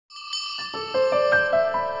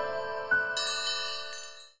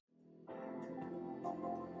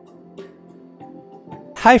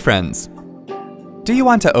Hi friends! Do you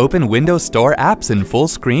want to open Windows Store apps in full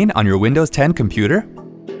screen on your Windows 10 computer?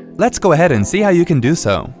 Let's go ahead and see how you can do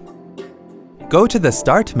so. Go to the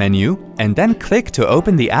Start menu and then click to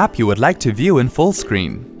open the app you would like to view in full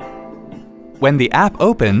screen. When the app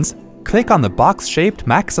opens, click on the box-shaped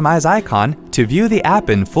Maximize icon to view the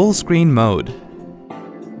app in full screen mode.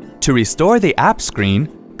 To restore the app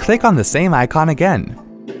screen, click on the same icon again.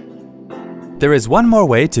 There is one more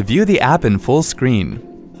way to view the app in full screen.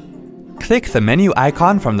 Click the menu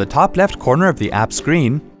icon from the top left corner of the app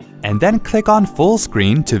screen, and then click on Full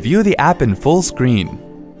Screen to view the app in full screen.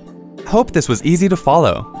 Hope this was easy to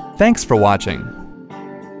follow. Thanks for watching.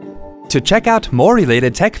 To check out more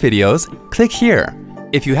related tech videos, click here.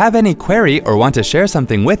 If you have any query or want to share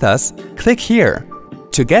something with us, click here.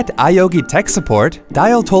 To get iYogi tech support,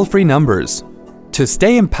 dial toll-free numbers. To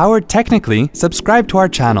stay empowered technically, subscribe to our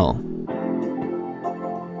channel.